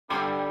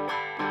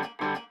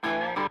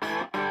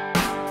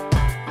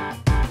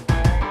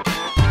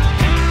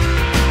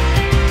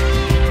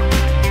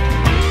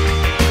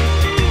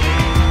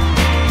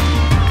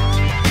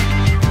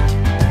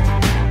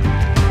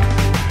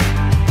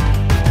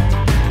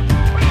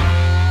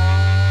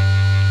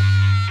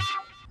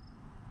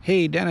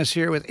Hey, Dennis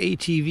here with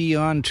ATV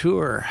on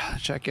Tour.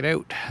 Check it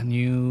out,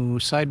 new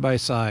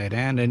side-by-side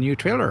and a new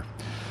trailer.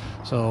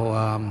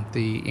 So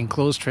the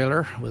enclosed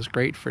trailer was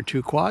great for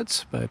 2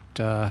 quads, but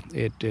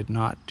it did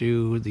not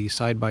do the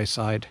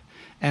side-by-side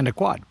and a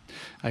quad.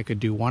 I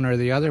could do one or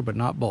the other, but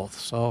not both.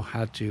 So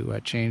had to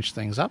change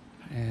things up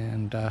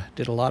and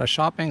did a lot of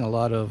shopping, a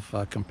lot of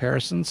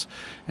comparisons,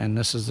 and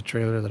this is the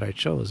trailer that I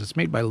chose. It's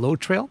made by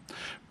Load Trail,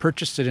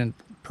 purchased it in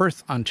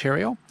Perth,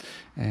 Ontario,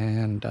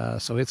 and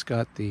so it's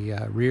got the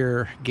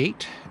rear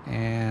gate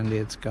and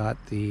it's got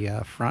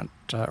the front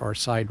or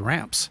side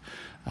ramps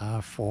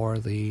for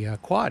the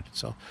quad.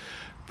 So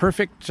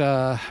perfect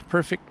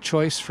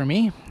choice for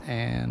me,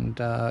 and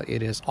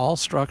it is all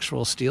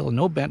structural steel,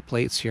 no bent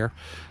plates here.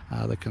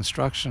 The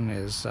construction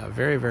is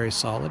very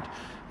solid.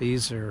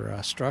 These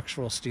are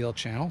structural steel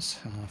channels.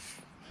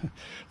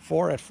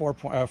 4 at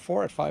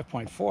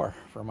 5.4 for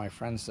my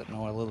friends that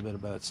know a little bit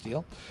about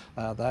steel.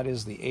 That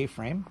is the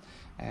A-frame,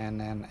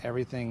 and then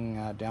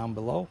everything down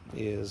below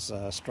is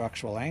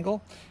structural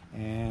angle,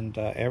 and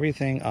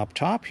everything up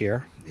top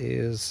here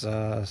is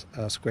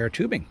square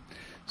tubing.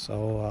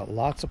 So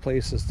lots of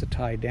places to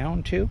tie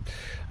down to.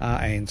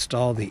 I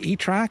installed the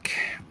E-track,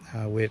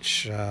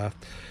 which the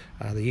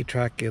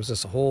E-track gives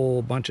us a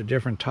whole bunch of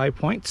different tie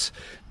points,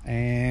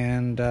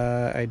 and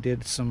I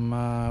did some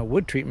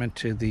wood treatment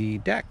to the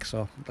deck,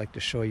 so I'd like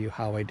to show you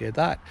how I did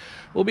that.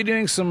 We'll be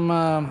doing some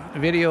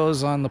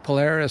videos on the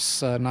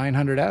Polaris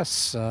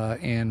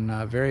 900S in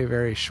a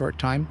very short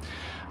time.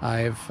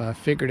 I've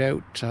figured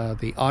out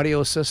the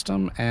audio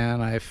system,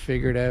 and I've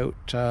figured out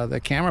the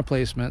camera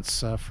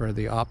placements for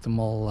the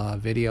optimal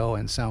video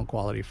and sound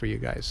quality for you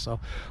guys. So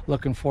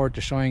looking forward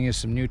to showing you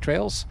some new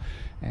trails,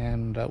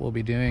 and we'll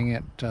be doing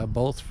it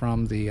both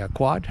from the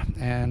quad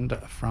and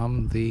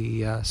from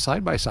the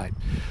side-by-side.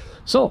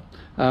 So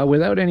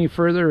without any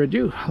further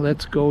ado,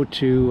 let's go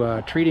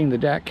to treating the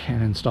deck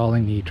and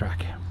installing the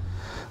E-track.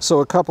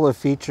 So a couple of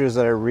features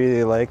that I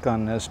really like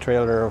on this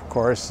trailer, of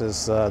course,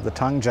 is the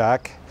tongue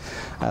jack.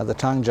 The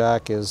tongue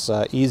jack is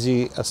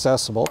easy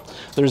accessible.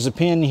 There's a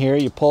pin here,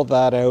 you pull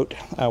that out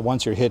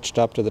once you're hitched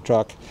up to the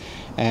truck,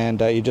 and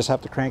you just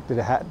have to crank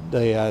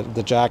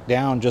the jack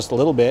down just a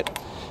little bit,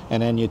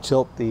 and then you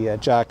tilt the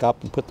jack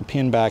up and put the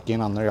pin back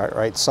in on the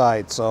right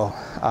side, so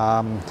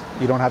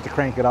you don't have to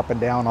crank it up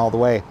and down all the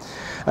way.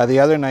 The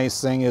other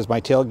nice thing is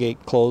my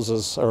tailgate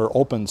closes or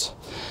opens,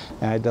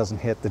 and it doesn't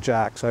hit the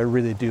jack, so I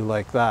really do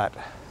like that.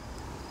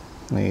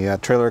 The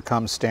trailer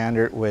comes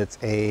standard with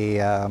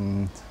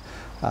a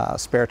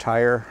spare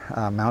tire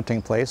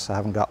mounting place. I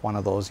haven't got one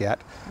of those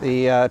yet.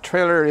 The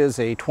trailer is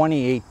a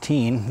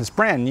 2018. It's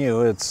brand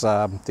new. It's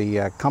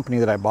the company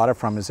that I bought it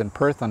from is in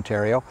Perth,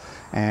 Ontario,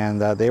 and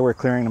they were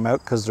clearing them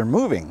out because they're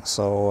moving.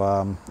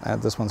 So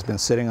this one's been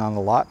sitting on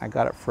the lot. I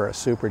got it for a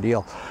super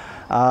deal.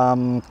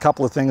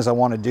 Couple of things I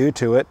want to do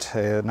to it.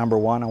 Number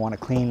one, I want to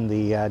clean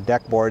the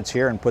deck boards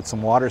here and put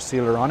some water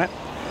sealer on it.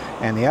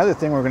 And the other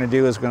thing we're going to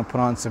do is we're going to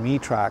put on some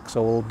E-track.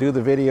 So we'll do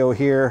the video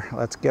here.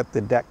 Let's get the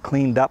deck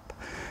cleaned up,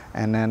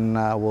 and then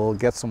we'll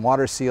get some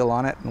water seal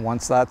on it, and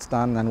once that's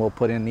done, then we'll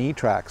put in the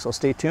E-track, so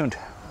stay tuned.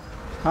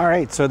 All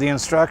right, so the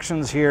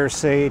instructions here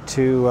say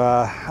to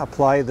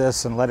apply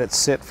this and let it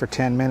sit for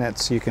 10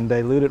 minutes. You can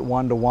dilute it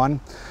 1:1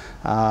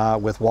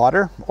 with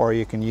water, or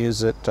you can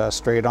use it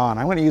straight on.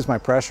 I'm going to use my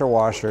pressure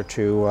washer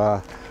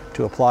to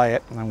apply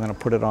it, and I'm going to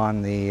put it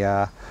on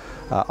the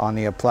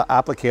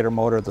applicator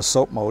mode, or the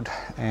soap mode,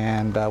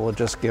 and we'll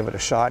just give it a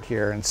shot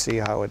here and see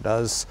how it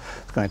does.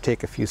 It's going to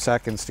take a few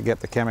seconds to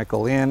get the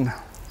chemical in.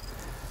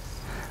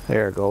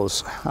 There it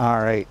goes. All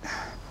right,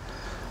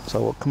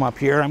 so we'll come up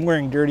here. I'm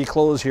wearing dirty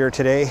clothes here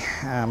today,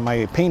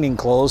 my painting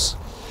clothes,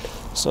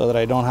 so that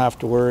I don't have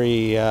to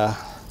worry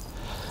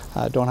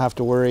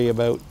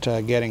about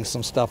getting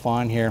some stuff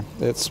on here.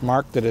 It's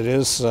marked that it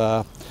is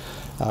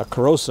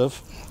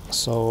corrosive,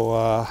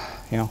 so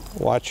you know,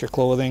 watch your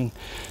clothing,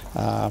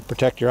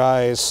 protect your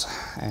eyes,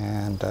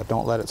 and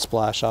don't let it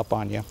splash up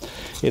on you.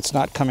 It's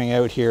not coming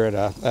out here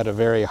at a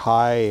very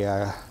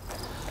high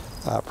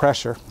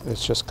pressure.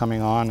 It's just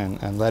coming on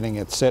and letting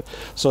it sit.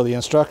 So the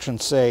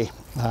instructions say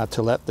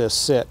to let this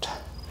sit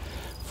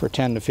for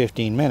 10 to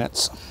 15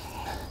 minutes,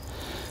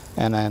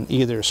 and then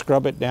either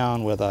scrub it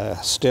down with a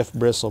stiff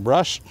bristle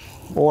brush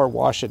or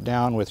wash it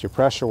down with your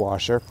pressure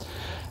washer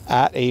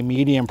at a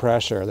medium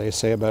pressure. They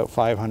say about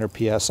 500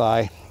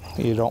 psi.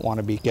 You don't want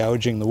to be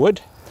gouging the wood.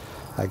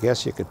 I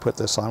guess you could put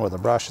this on with a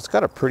brush. It's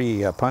got a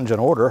pretty pungent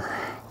odor.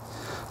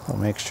 So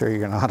make sure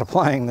you're not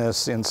applying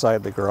this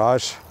inside the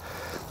garage.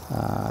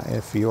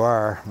 If you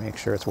are, make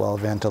sure it's well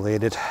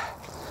ventilated.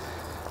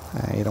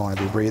 You don't want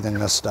to be breathing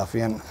this stuff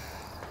in.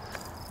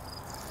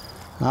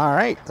 All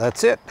right,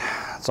 that's it.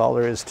 That's all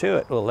there is to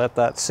it. We'll let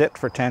that sit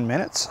for 10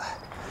 minutes,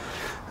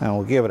 and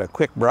we'll give it a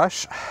quick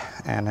brush,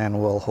 and then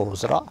we'll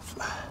hose it off.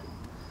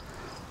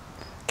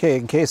 Okay,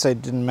 in case I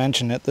didn't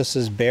mention it, this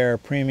is Bear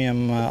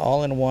Premium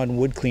all-in-one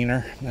wood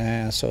cleaner,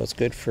 so it's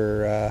good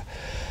for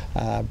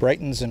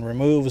brightens and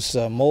removes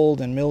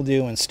mold and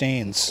mildew and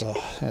stains. So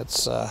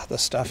it's the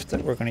stuff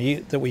that we're going to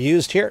use, that we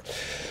used here.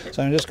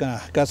 So I'm just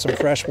got some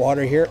fresh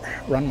water here,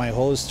 run my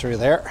hose through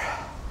there,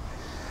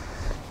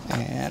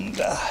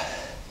 and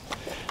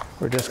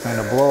we're just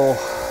going to blow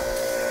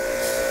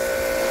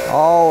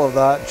all of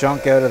that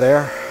junk out of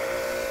there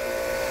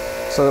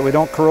so that we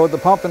don't corrode the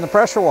pump and the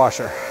pressure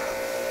washer.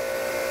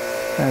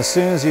 And as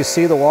soon as you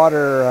see the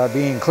water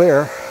being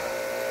clear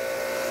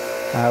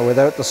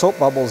without the soap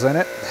bubbles in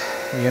it,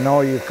 you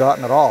know you've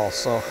gotten it all.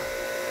 So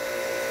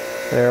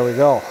there we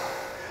go.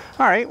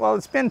 All right, well,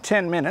 it's been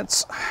 10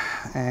 minutes,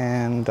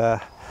 and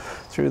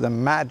through the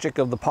magic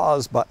of the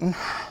pause button,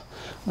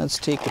 let's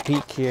take a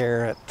peek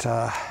here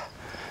at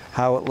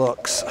how it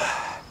looks.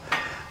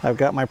 I've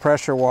got my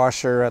pressure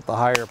washer at the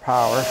higher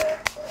power.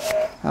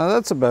 Now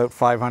that's about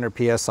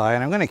 500 psi,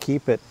 and I'm going to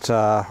keep it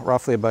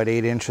roughly about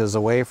 8 inches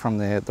away from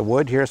the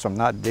wood here, so I'm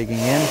not digging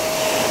in.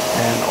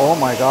 And oh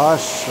my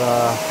gosh,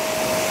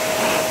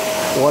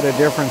 what a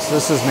difference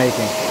this is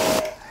making.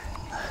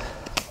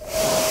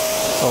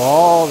 So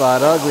all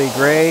that ugly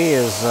gray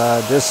is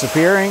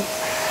disappearing,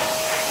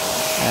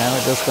 and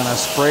we're just going to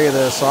spray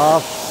this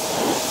off.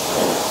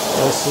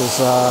 This is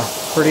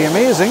pretty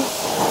amazing.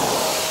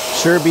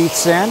 Sure beats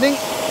sanding.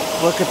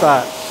 Look at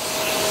that.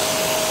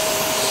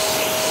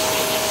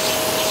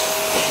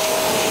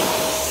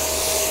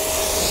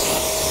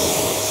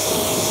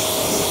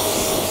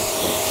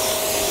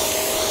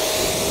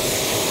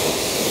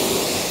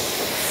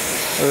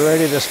 We're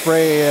ready to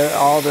spray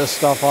all this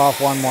stuff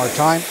off one more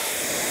time.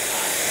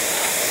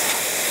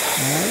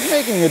 It's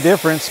making a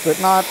difference,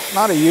 but not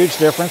a huge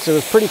difference. It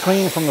was pretty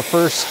clean from the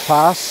first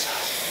pass.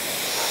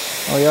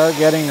 We are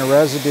getting the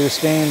residue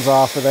stains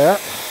off of there.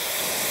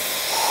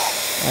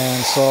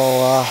 And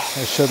so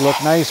it should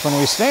look nice when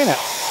we stain it.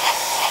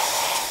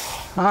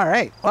 All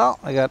right, well,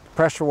 I got the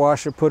pressure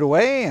washer put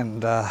away,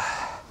 and we're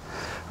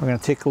going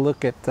to take a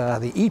look at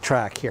the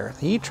E-Track here.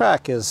 The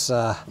E-Track is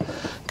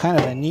kind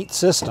of a neat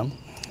system.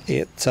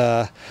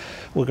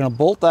 We're going to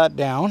bolt that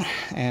down,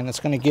 and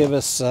it's going to give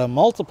us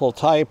multiple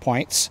tie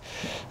points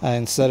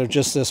instead of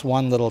just this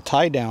one little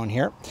tie down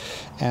here.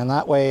 And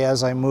that way,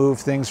 as I move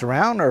things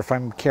around, or if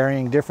I'm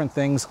carrying different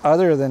things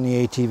other than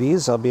the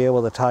ATVs, I'll be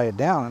able to tie it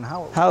down. And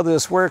how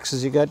this works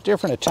is you got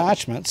different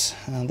attachments.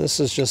 This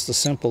is just a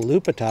simple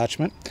loop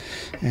attachment,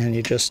 and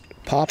you just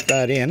pop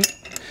that in,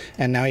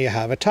 and now you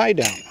have a tie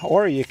down.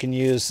 Or you can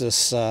use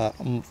this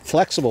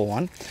flexible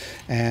one,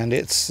 and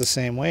it's the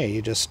same way.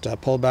 You just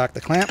pull back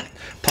the clamp,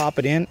 pop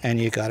it in,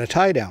 and you got a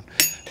tie down.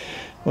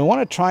 We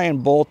want to try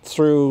and bolt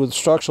through the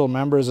structural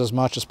members as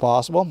much as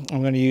possible.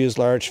 I'm going to use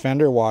large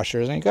fender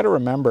washers, and you got to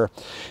remember,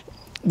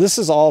 this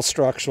is all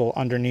structural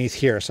underneath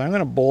here. So I'm going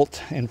to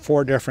bolt in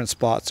 4 different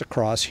spots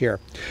across here.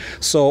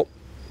 So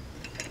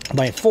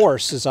my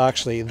force is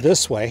actually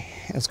this way,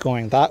 it's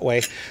going that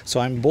way, so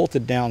I'm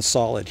bolted down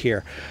solid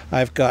here.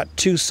 I've got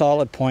 2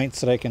 solid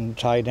points that I can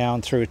tie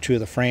down through to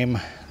the frame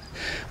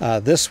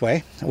this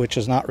way, which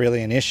is not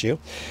really an issue.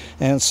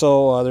 And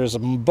so there's a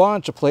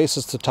bunch of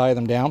places to tie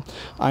them down.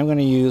 I'm going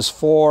to use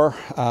 4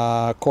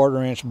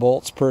 1/4-inch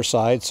bolts per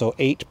side, so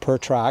 8 per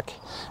track.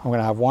 I'm going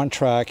to have 1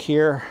 track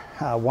here,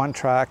 1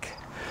 track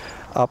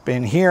up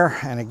in here,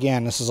 and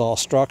again, this is all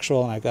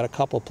structural, and I've got a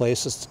couple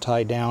places to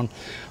tie down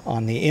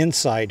on the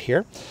inside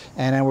here.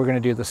 And then we're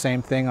going to do the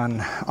same thing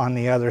on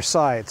the other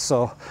side.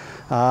 So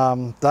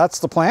that's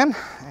the plan.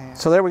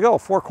 So there we go,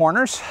 4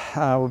 corners.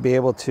 We'll be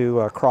able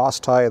to cross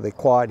tie the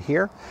quad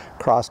here,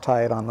 cross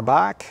tie it on the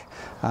back,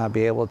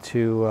 be able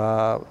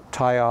to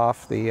tie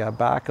off the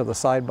back of the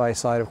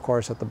side-by-side, of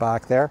course, at the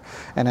back there,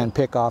 and then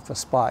pick off a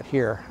spot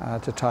here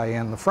to tie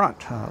in the front.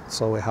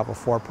 So we have a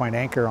 4-point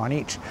anchor on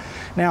each.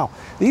 Now,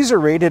 these are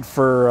rated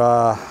for,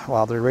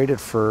 well, they're rated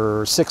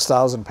for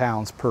 6,000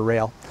 pounds per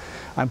rail.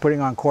 I'm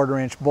putting on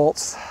 1/4-inch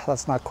bolts.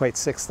 That's not quite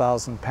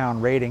 6,000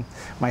 pound rating.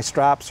 My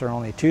straps are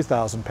only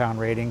 2,000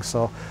 pound rating,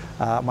 so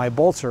my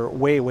bolts are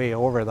way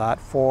over that.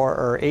 4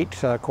 or 8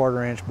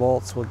 1/4-inch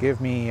bolts will give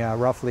me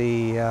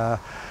roughly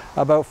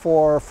about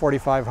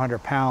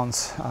 4,500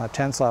 pounds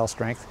tensile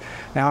strength.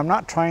 Now, I'm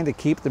not trying to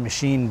keep the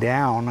machine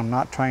down. I'm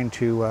not trying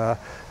to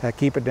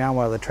keep it down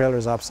while the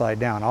trailer's upside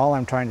down. All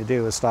I'm trying to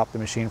do is stop the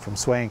machine from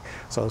swaying.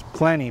 So there's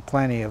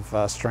plenty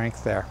of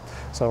strength there.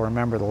 So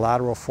remember, the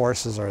lateral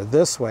forces are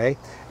this way,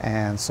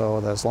 and so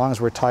as long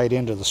as we're tied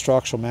into the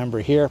structural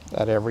member here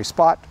at every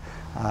spot,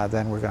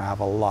 then we're going to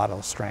have a lot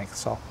of strength.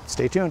 So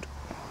stay tuned.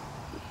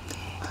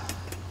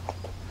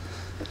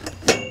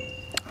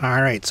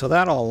 All right, so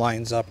that all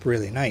lines up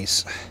really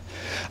nice.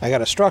 I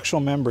got a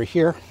structural member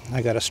here,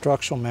 I got a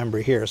structural member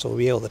here, so we'll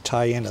be able to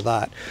tie into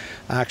that.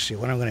 Actually,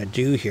 what I'm going to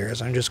do here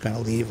is I'm just going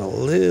to leave a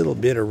little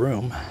bit of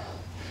room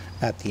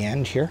at the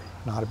end here,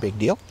 not a big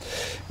deal,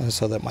 and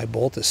so that my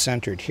bolt is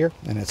centered here,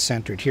 and it's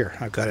centered here.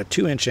 I've got a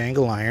 2-inch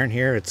angle iron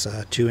here. It's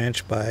a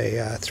 2-inch by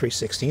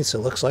 3/16, it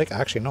looks like.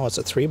 Actually, no, it's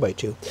a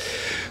 3x2.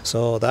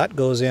 So that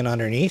goes in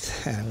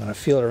underneath, and I'm going to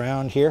feel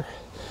around here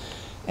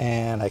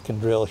and I can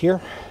drill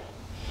here.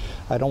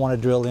 I don't want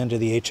to drill into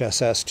the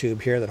HSS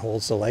tube here that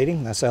holds the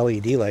lighting. That's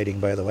LED lighting,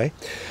 by the way.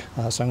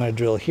 So I'm going to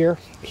drill here,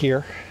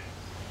 here,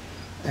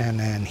 and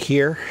then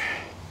here,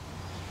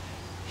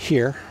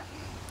 here,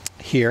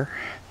 here,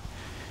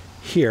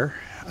 here,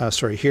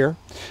 here,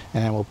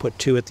 and then we'll put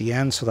 2 at the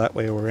end, so that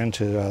way we're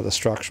into the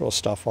structural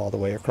stuff all the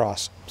way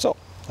across. So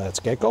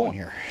let's get going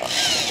here.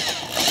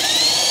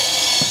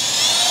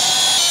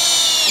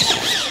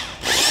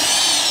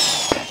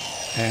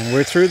 And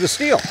we're through the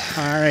steel.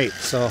 All right,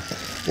 so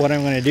what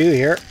I'm going to do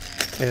here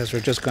is we're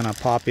just going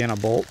to pop in a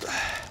bolt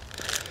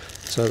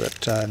so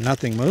that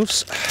nothing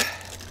moves.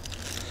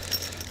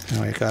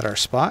 And we've got our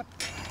spot.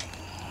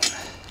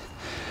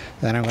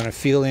 Then I'm going to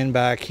feel in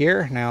back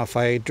here. Now if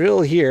I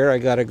drill here, I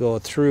got to go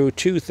through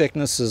 2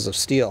 thicknesses of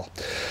steel.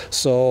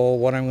 So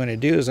what I'm going to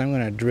do is I'm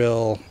going to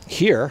drill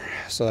here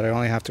so that I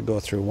only have to go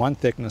through 1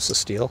 thickness of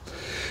steel.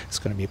 It's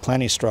going to be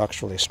plenty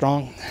structurally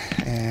strong,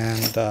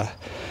 and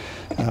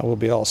we'll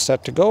be all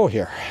set to go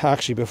here.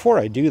 Actually, before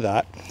I do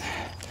that,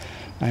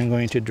 I'm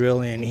going to drill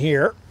in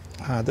here.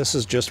 This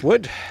is just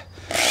wood.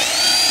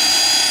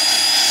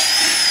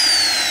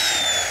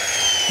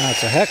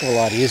 That's a heck of a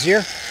lot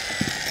easier.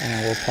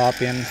 And we'll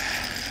pop in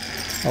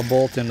a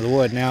bolt into the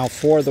wood. Now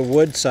for the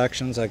wood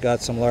sections, I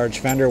got some large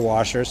fender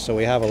washers, so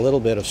we have a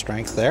little bit of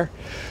strength there.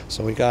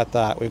 So we got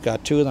that. We've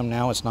got 2 of them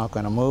now. It's not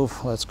going to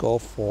move. Let's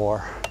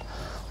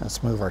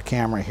move our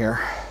camera here.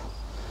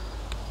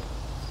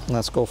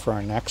 Let's go for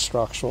our next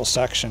structural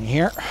section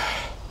here.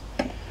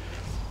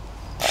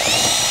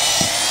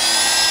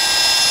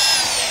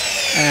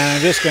 And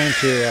I'm just going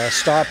to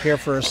stop here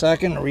for a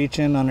second, reach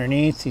in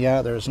underneath.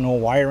 Yeah, there's no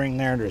wiring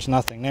there. There's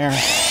nothing there.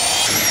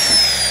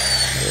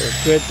 We're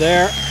good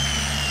there.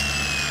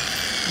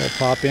 We'll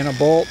pop in a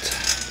bolt.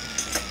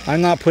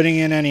 I'm not putting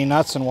in any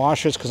nuts and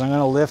washers because I'm going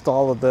to lift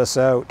all of this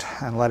out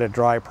and let it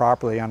dry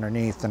properly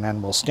underneath, and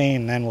then we'll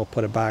stain, and then we'll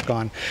put it back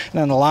on. And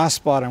then the last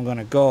spot I'm going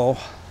to go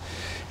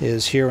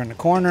is here in the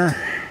corner.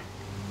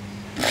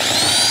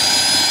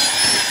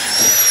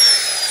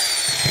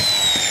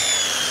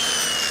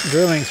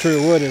 Drilling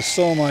through wood is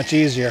so much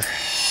easier.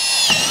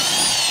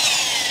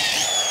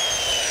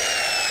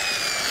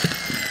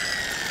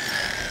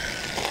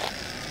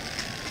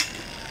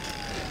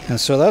 And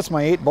so that's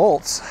my 8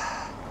 bolts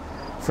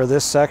for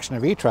this section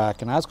of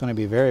E-Track, and that's going to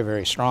be very,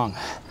 very strong.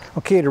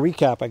 Okay, to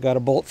recap, I got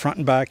a bolt front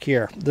and back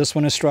here. This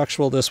one is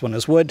structural, this one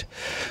is wood.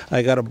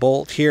 I got a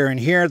bolt here and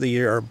here, they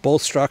are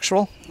both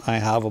structural. I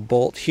have a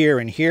bolt here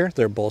and here,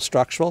 they're both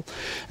structural.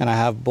 And I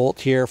have a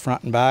bolt here,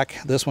 front and back.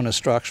 This one is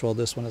structural,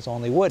 this one is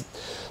only wood.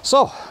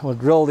 So, we'll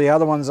drill the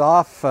other ones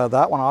off.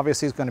 That one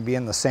obviously is going to be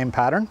in the same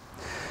pattern.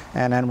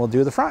 And then we'll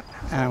do the front.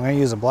 And I'm going to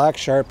use a black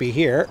Sharpie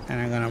here, and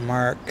I'm going to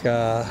mark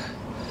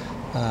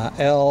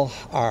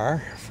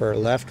LR for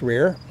left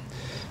rear.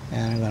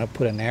 And I'm going to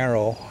put an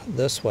arrow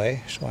this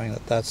way showing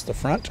that that's the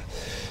front,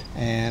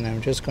 and I'm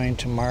just going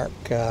to mark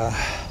a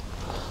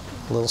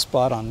little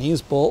spot on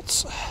these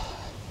bolts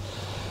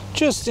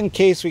just in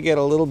case we get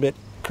a little bit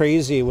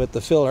crazy with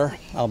the filler.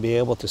 I'll be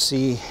able to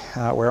see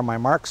where my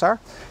marks are,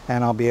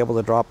 and I'll be able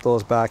to drop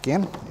those back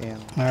in.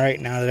 All right,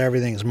 now that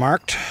everything's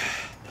marked,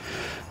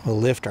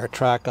 we'll lift our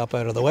track up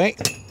out of the way.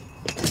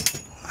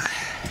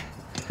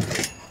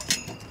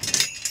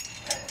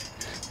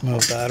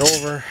 Move that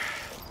over.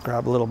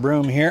 Grab a little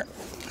broom here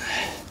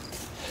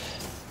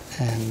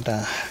and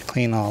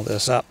clean all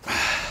this up.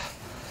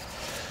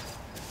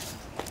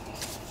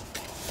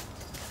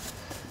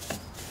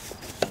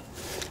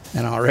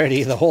 And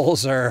already the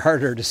holes are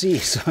harder to see,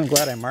 so I'm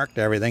glad I marked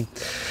everything.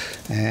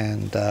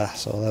 And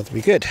so that'll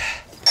be good.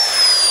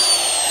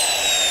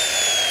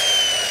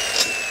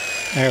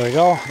 There we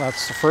go.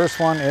 That's the first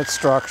one. It's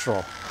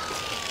structural.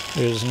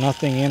 There's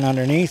nothing in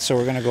underneath, so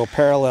we're going to go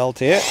parallel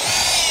to it.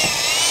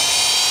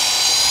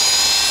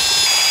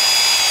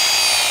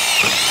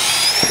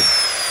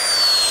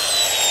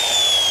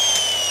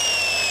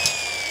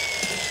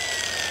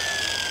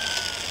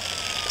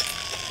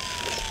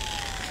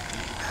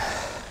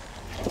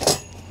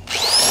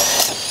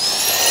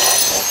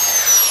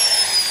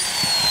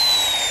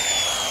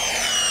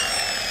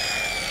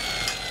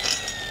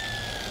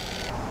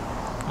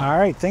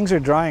 Alright, things are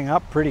drying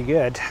up pretty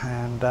good,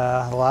 and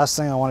the last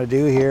thing I want to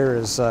do here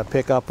is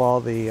pick up all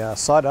the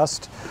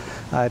sawdust.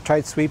 I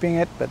tried sweeping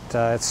it, but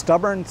it's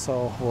stubborn,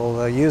 so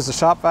we'll use the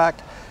shop vac.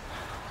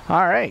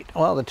 Alright,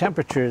 well, the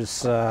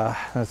temperatures,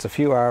 it's a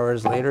few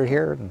hours later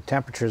here, and the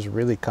temperatures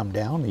really come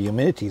down, the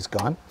humidity's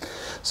gone.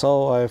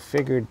 So I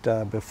figured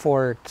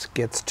before it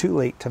gets too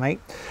late tonight,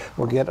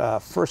 we'll get a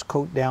first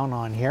coat down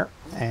on here,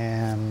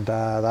 and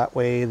that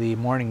way the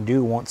morning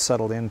dew won't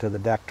settle into the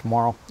deck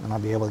tomorrow, and I'll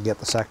be able to get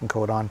the second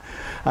coat on.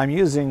 I'm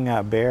using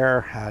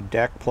Behr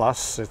Deck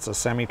Plus. It's a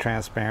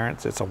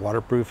semi-transparent, it's a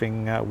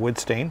waterproofing wood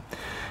stain,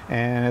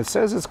 and it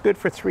says it's good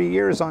for 3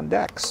 years on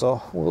deck,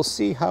 so we'll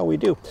see how we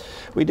do.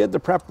 We did the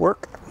prep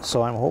work,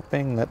 so I'm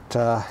hoping that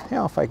you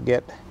know, if I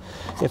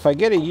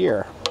get a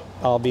year,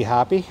 I'll be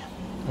happy,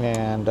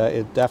 and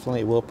it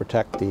definitely will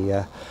protect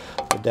the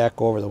the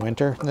deck over the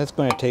winter. And it's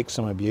going to take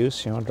some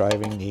abuse, you know,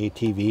 driving the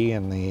ATV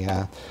and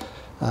the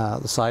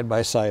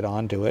side-by-side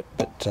onto it,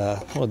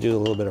 but we'll do a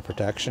little bit of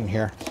protection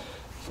here.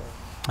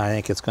 I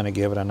think it's going to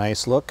give it a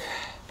nice look.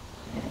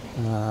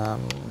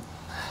 I'm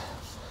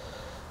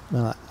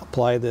going to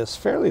apply this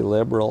fairly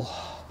liberal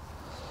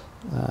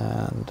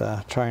and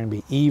try and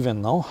be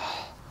even though,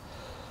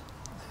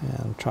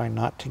 and try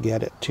not to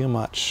get it too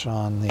much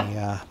on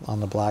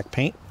the black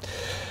paint.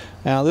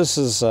 Now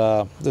this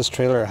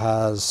trailer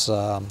has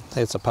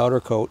it's a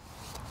powder coat,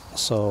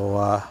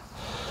 so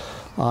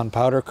on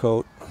powder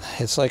coat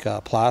it's like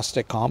a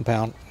plastic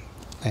compound,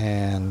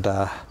 and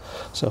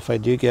so if I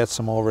do get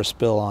some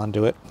overspill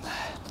onto it,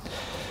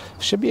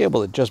 I should be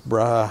able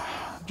to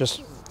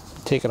just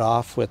take it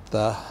off with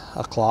a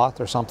cloth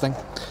or something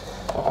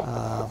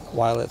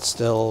while it's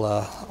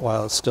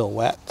still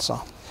wet.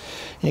 So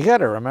you got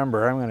to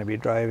remember, I'm going to be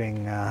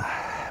driving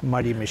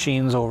muddy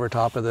machines over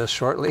top of this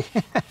shortly.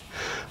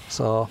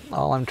 So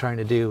all I'm trying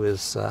to do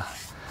is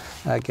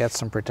get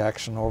some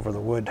protection over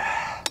the wood.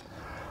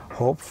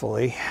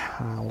 Hopefully,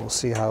 we'll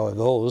see how it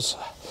goes.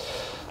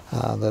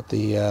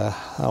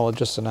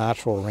 Just a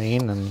natural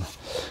rain and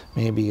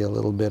maybe a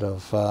little bit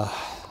of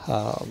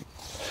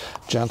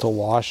gentle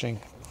washing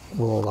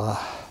will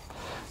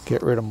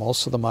get rid of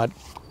most of the mud,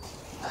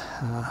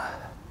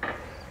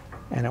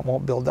 and it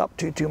won't build up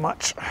too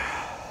much.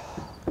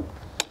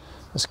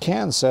 This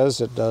can says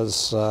it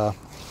does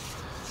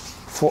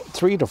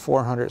 300 to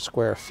 400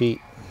 square feet,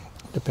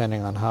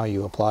 depending on how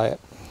you apply it.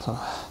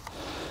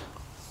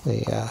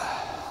 The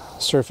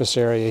surface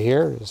area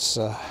here is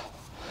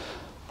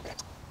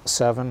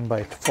 7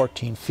 by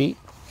 14 feet,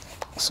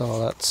 so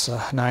that's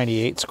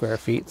 98 square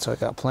feet, so I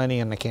got plenty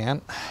in the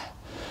can.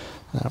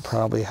 And I'll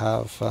probably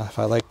have, if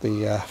I like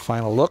the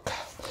final look,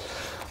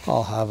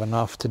 I'll have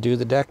enough to do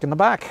the deck in the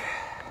back.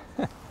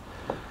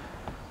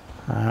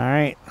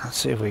 Alright, let's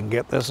see if we can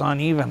get this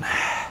on even.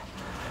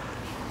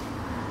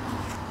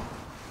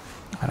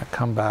 I'm going to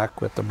come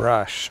back with the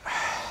brush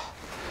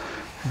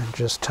and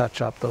just touch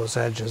up those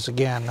edges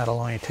again. That'll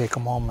only take a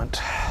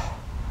moment.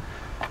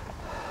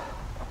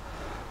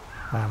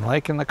 I'm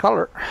liking the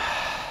color.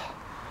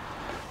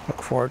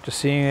 Look forward to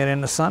seeing it in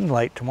the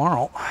sunlight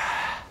tomorrow.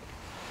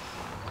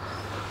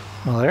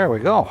 Well, there we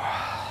go.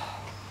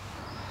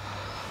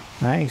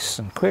 Nice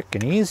and quick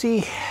and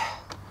easy.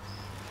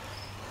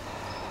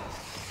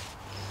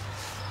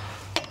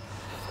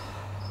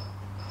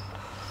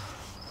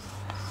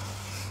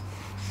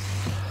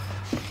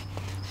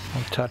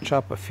 I'll touch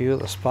up a few of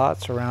the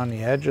spots around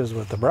the edges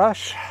with the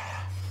brush.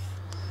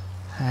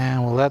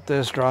 And we'll let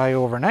this dry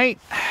overnight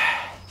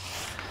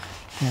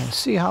and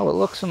see how it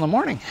looks in the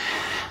morning.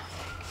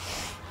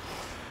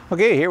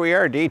 Okay, here we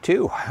are, day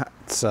 2.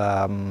 It's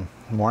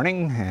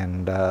morning,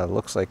 and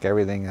looks like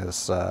everything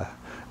is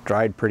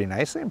dried pretty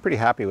nicely. I'm pretty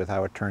happy with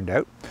how it turned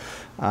out.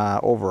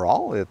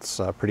 Overall, it's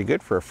pretty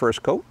good for a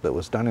first coat that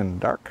was done in the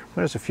dark.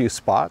 There's a few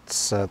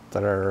spots that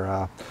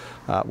are,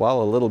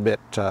 well, a little bit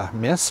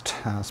missed,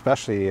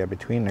 especially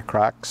between the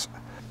cracks.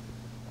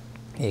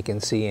 You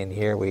can see in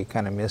here we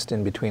kind of missed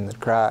in between the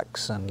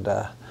cracks, and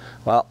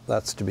well,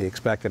 that's to be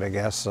expected, I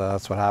guess.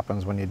 That's what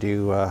happens when you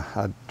do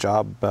a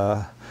job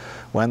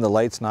when the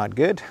light's not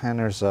good. And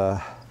there's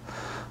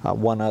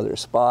one other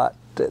spot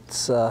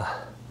that's a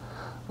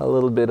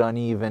little bit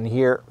uneven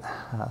here,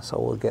 so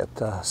we'll get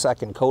a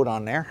second coat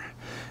on there,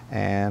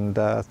 and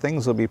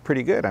things will be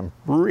pretty good. I'm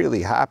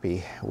really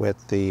happy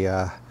with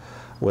the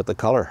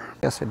color.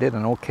 Yes, I did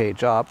an okay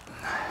job.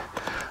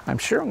 I'm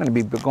sure I'm going to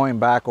be going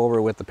back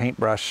over with the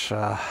paintbrush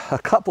a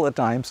couple of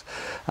times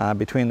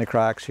between the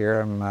cracks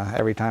here.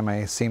 Every time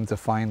I seem to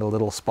find a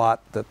little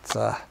spot that's,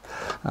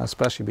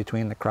 especially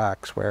between the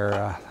cracks,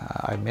 where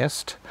I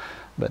missed.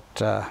 But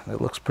it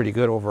looks pretty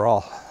good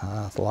overall.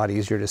 It's a lot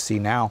easier to see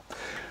now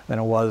than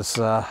it was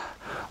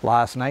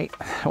last night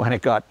when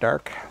it got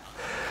dark.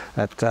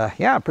 But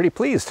yeah, I'm pretty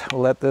pleased.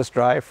 We'll let this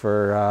dry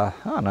for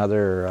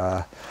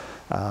another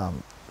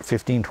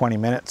 15-20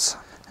 minutes.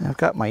 I've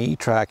got my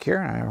E-track here.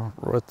 I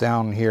wrote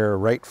down here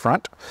right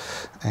front,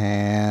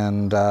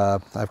 and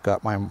I've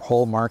got my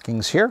hole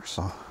markings here,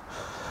 so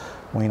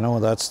we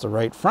know that's the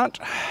right front.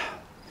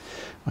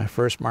 My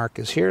first mark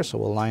is here, so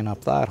we'll line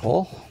up that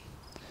hole,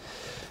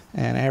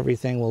 and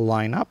everything will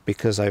line up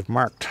because I've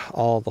marked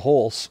all the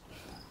holes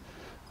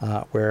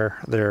where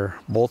their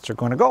bolts are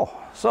going to go.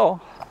 So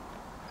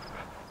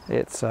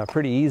it's a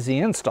pretty easy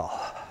install.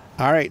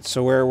 All right,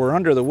 so where we're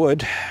under the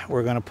wood,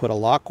 we're going to put a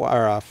lock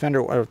or a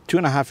fender, or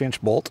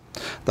 2.5-inch bolt.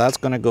 That's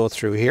going to go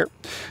through here.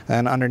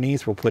 And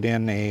underneath, we'll put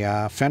in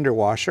a fender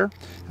washer.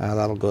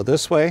 That'll go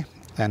this way,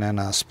 and then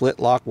a split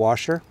lock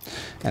washer,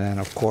 and then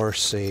of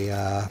course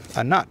a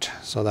nut.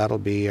 So that'll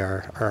be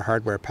our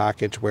hardware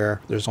package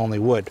where there's only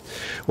wood.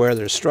 Where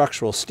there's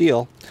structural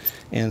steel,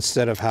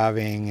 instead of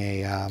having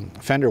a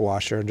fender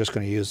washer, I'm just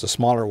going to use the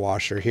smaller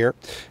washer here,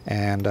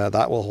 and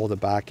that will hold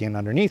it back in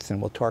underneath,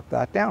 and we'll torque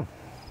that down.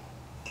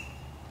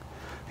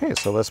 Okay,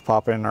 so let's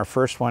pop in our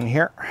first one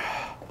here,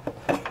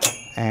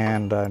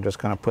 and I'm just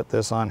going to put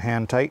this on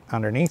hand tight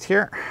underneath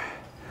here,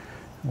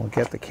 We'll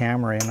get the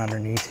camera in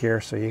underneath here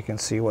so you can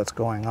see what's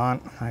going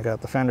on. I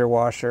got the fender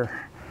washer.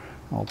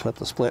 We'll put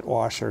the split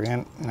washer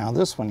in. Now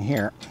this one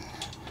here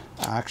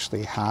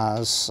actually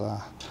has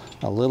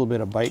a little bit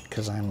of bite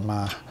because I'm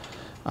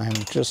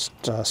just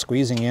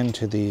squeezing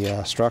into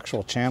the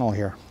structural channel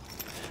here.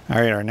 All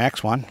right, our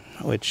next one,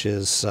 which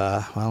is,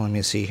 well, let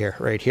me see here,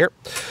 right here.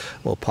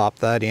 We'll pop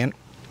that in.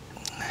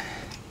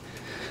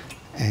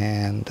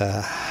 And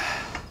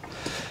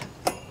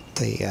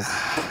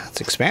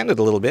it's expanded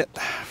a little bit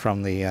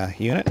from the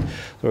unit. So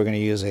we're going to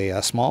use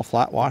a small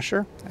flat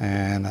washer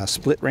and a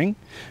split ring,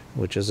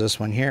 which is this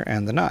one here,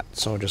 and the nut.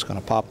 So we're just going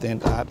to pop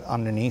that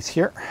underneath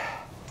here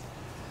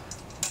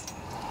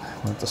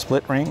with the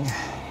split ring.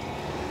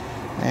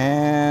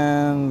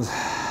 And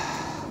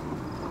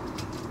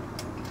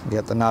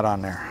get the nut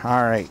on there.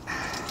 All right.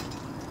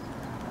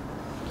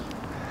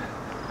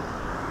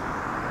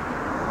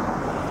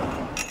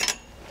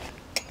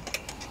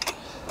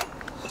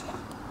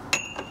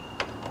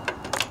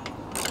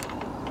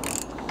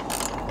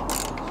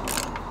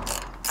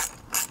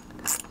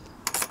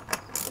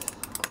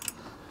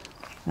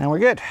 And we're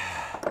good.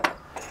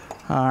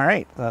 All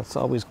right, that's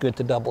always good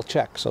to double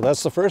check. So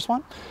that's the first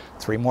one,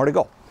 3 more to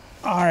go.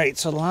 All right,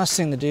 so the last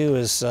thing to do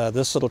is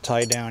this little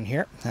tie down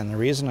here. And the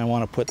reason I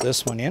want to put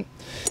this one in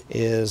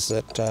is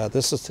that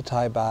this is to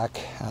tie back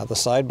the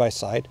side by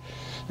side.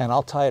 And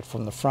I'll tie it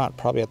from the front,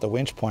 probably at the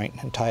winch point,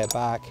 and tie it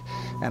back.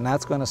 And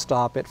that's going to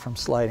stop it from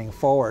sliding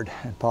forward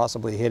and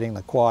possibly hitting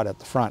the quad at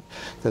the front.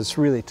 Because it's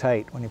really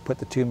tight. When you put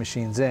the 2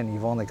 machines in,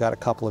 you've only got a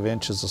couple of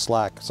inches of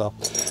slack. So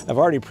I've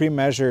already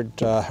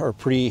pre-measured or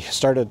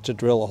started to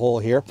drill a hole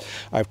here.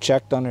 I've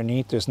checked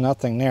underneath, there's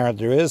nothing there.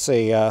 There is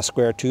a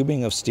square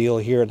tubing of steel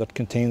here that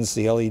contains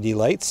the LED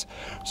lights.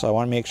 So I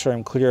want to make sure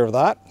I'm clear of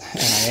that,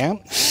 and I am.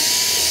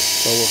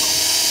 So we'll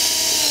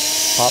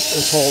pop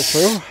this hole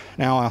through.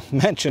 Now I'll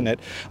mention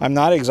it, I'm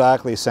not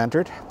exactly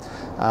centered.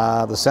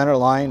 The center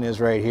line is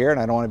right here, and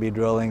I don't want to be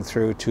drilling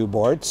through 2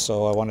 boards,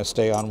 so I want to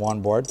stay on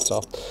 1 board.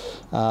 So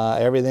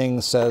everything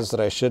says that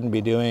I shouldn't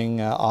be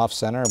doing off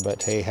center,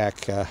 but hey,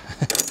 heck,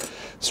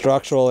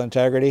 structural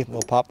integrity.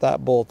 We'll pop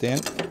that bolt in.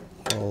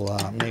 We'll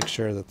make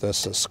sure that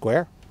this is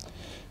square,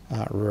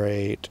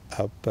 right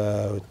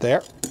about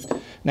there.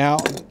 Now,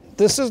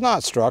 this is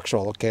not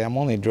structural, okay? I'm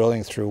only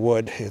drilling through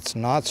wood. It's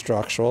not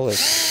structural.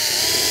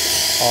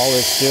 All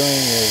it's doing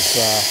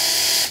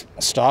is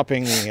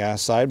stopping the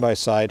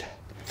side-by-side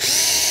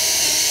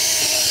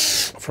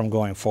from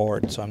going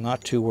forward. So I'm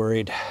not too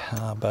worried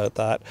about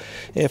that.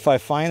 If I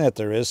find that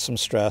there is some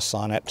stress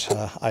on it,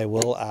 I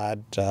will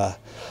add,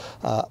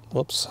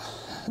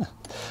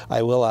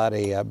 I will add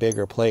a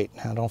bigger plate.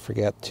 Now don't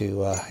forget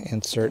to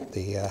insert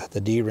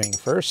the D-ring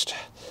first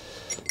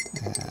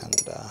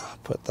and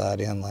put that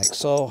in like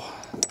so.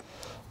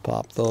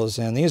 Pop those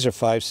in. These are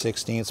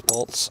 5/16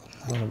 bolts.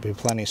 That'll be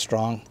plenty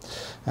strong.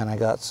 And I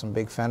got some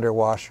big fender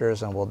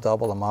washers, and we'll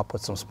double them up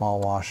with some small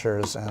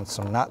washers and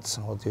some nuts,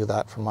 and we'll do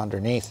that from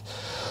underneath.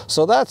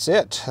 So that's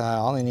it.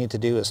 All I need to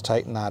do is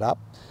tighten that up.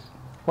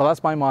 Well,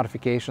 that's my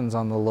modifications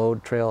on the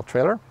load trail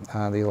trailer.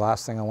 The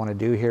last thing I want to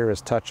do here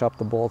is touch up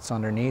the bolts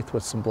underneath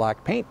with some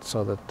black paint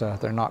so that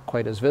they're not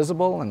quite as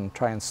visible, and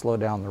try and slow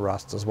down the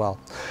rust as well.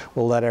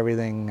 We'll let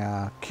everything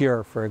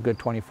cure for a good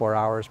 24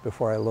 hours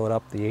before I load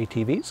up the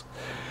ATVs.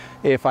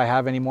 If I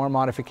have any more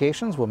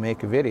modifications, we'll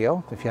make a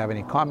video. If you have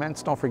any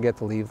comments, don't forget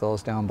to leave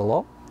those down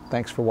below.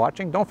 Thanks for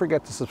watching. Don't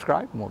forget to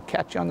subscribe, and we'll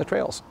catch you on the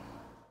trails.